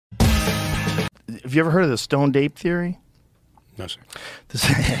have you ever heard of the Stoned Ape Theory? No, sir.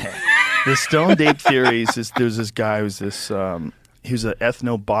 The Stoned Ape Theory is there's this guy who's this he was an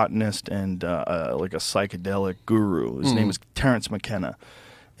ethnobotanist and like a psychedelic guru. His name was Terence McKenna,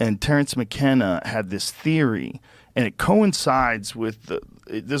 and Terence McKenna had this theory, and it coincides with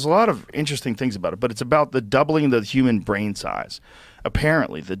there's a lot of interesting things about it, but it's about the doubling of the human brain size.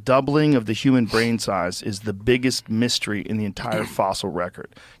 Apparently, the doubling of the human brain size is the biggest mystery in the entire fossil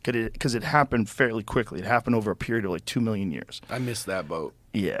record because it happened fairly quickly. It happened over a period of like 2 million years. I missed that boat.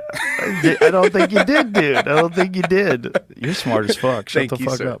 Yeah. I don't think you did, dude. I don't think you did. You're smart as fuck. Shut the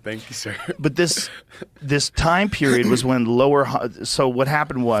fuck up. Thank you, sir. But this time period was when so what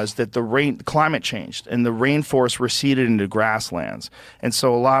happened was that the climate changed and the rainforest receded into grasslands. And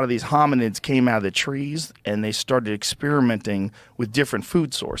so a lot of these hominids came out of the trees and they started experimenting with different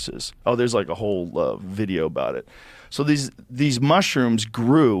food sources. Oh, there's like a whole video about it. So these mushrooms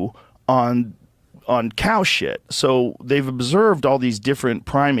grew on cow shit. So they've observed all these different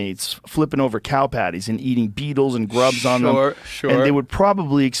primates flipping over cow patties and eating beetles and grubs on them. Sure. And they would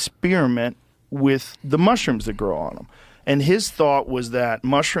probably experiment with the mushrooms that grow on them. And his thought was that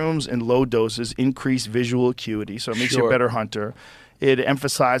mushrooms in low doses increase visual acuity, so it makes you a better hunter. It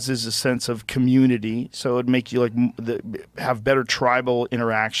emphasizes a sense of community, so it'd make you have better tribal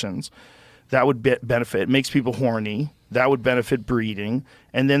interactions. That would benefit. It makes people horny. That would benefit breeding.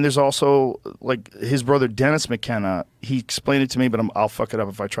 And then there's also, like, his brother Dennis McKenna, he explained it to me, but I'll fuck it up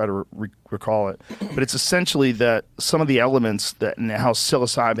if I try to recall it. But it's essentially that some of the elements and how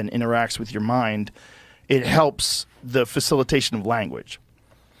psilocybin interacts with your mind, it helps the facilitation of language.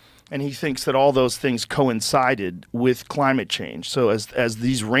 And he thinks that all those things coincided with climate change. So as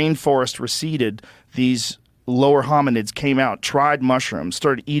these rainforests receded, these lower hominids came out, tried mushrooms,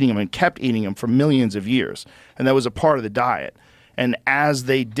 started eating them, and kept eating them for millions of years. And that was a part of the diet. And as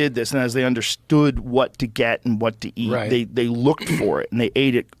they did this, and as they understood what to get and what to eat, they looked for it, and they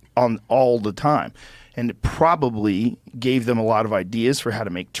ate it on all the time. And it probably gave them a lot of ideas for how to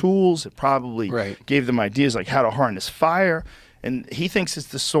make tools. It probably gave them ideas like how to harness fire. And he thinks it's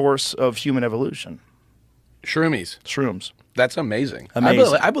the source of human evolution. Shrooms. That's amazing.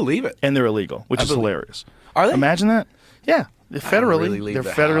 I believe it. And they're illegal, which is hilarious. Are they? Imagine that. Yeah. They're federally. Really they're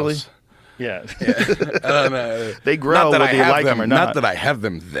federally. House. Yeah. I don't know. They grow whether you like them or not. Not that I have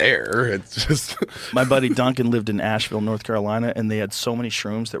them there. It's just my buddy Duncan lived in Asheville, North Carolina, and they had so many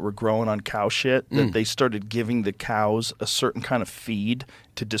shrooms that were growing on cow shit that they started giving the cows a certain kind of feed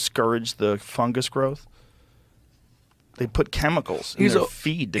to discourage the fungus growth. They put chemicals in their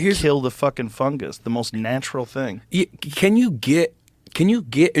feed to kill the fucking fungus, the most natural thing. Can you get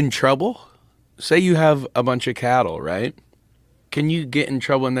in trouble? Say you have a bunch of cattle, right? Can you get in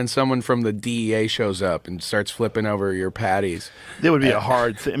trouble and then someone from the DEA shows up and starts flipping over your patties? That would be a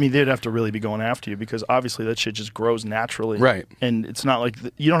hard thing. I mean, they'd have to really be going after you because obviously that shit just grows naturally. Right. And it's not like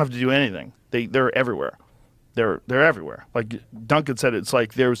you don't have to do anything. They're everywhere. They're everywhere. Like Duncan said, it's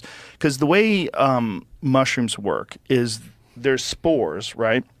like because the way mushrooms work is there's spores,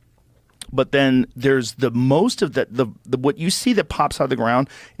 right? But then there's most of that. What you see that pops out of the ground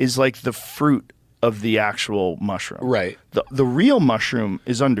is like the fruit of the actual mushroom. Right. The real mushroom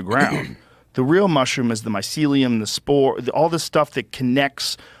is underground. The real mushroom is the mycelium, the spore, all the stuff that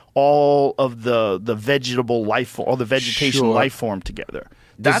connects all of the vegetable life, all the vegetation life form together.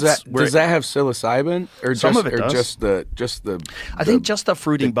 Does that have psilocybin, or some just, of it does. Just the? I think just the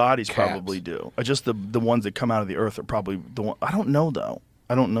fruiting bodies probably do. Just the ones that come out of the earth are probably the one. I don't know though.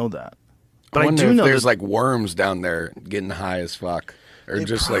 I don't know that. But I do know there's like worms down there getting high as fuck, or they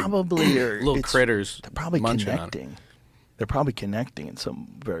just probably like little critters. They're probably connecting. They're probably connecting in some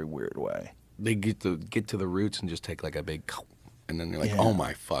very weird way. They get to the roots and just take like a big. And then they're like, oh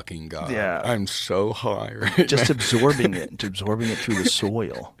my fucking God. Yeah. I'm so high right just now. absorbing it through the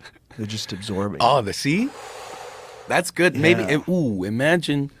soil. They're just absorbing it. See? That's good. Yeah. Maybe,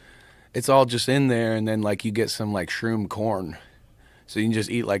 imagine it's all just in there and then like you get some like shroom corn. So you can just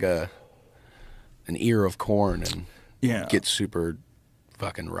eat like an ear of corn and get super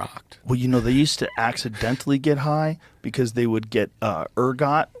fucking rocked. Well, they used to accidentally get high because they would get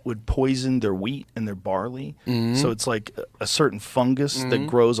ergot would poison their wheat and their barley. So it's like a certain fungus that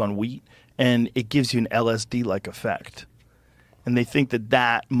grows on wheat, and it gives you an LSD-like effect. And they think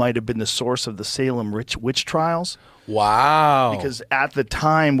that might have been the source of the Salem witch trials. Wow. Because at the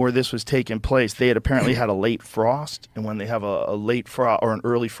time where this was taking place, they had apparently had a late frost, and when they have a late frost, or an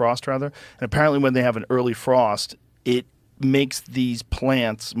early frost rather, and apparently when they have an early frost, it makes these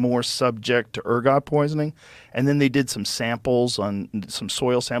plants more subject to ergot poisoning. And then they did some samples on some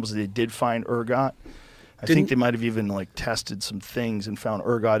soil samples. They did find ergot. I think they might have even like tested some things and found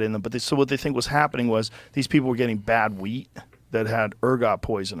ergot in them. But so what they think was happening was these people were getting bad wheat that had ergot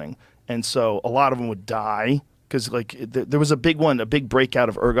poisoning, and so a lot of them would die because like there was a big breakout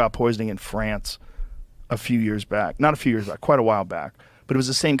of ergot poisoning in France a few years back. Not a few years back, quite a while back. But it was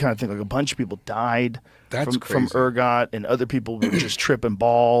the same kind of thing. Like a bunch of people died from ergot, and other people were just tripping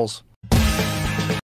balls.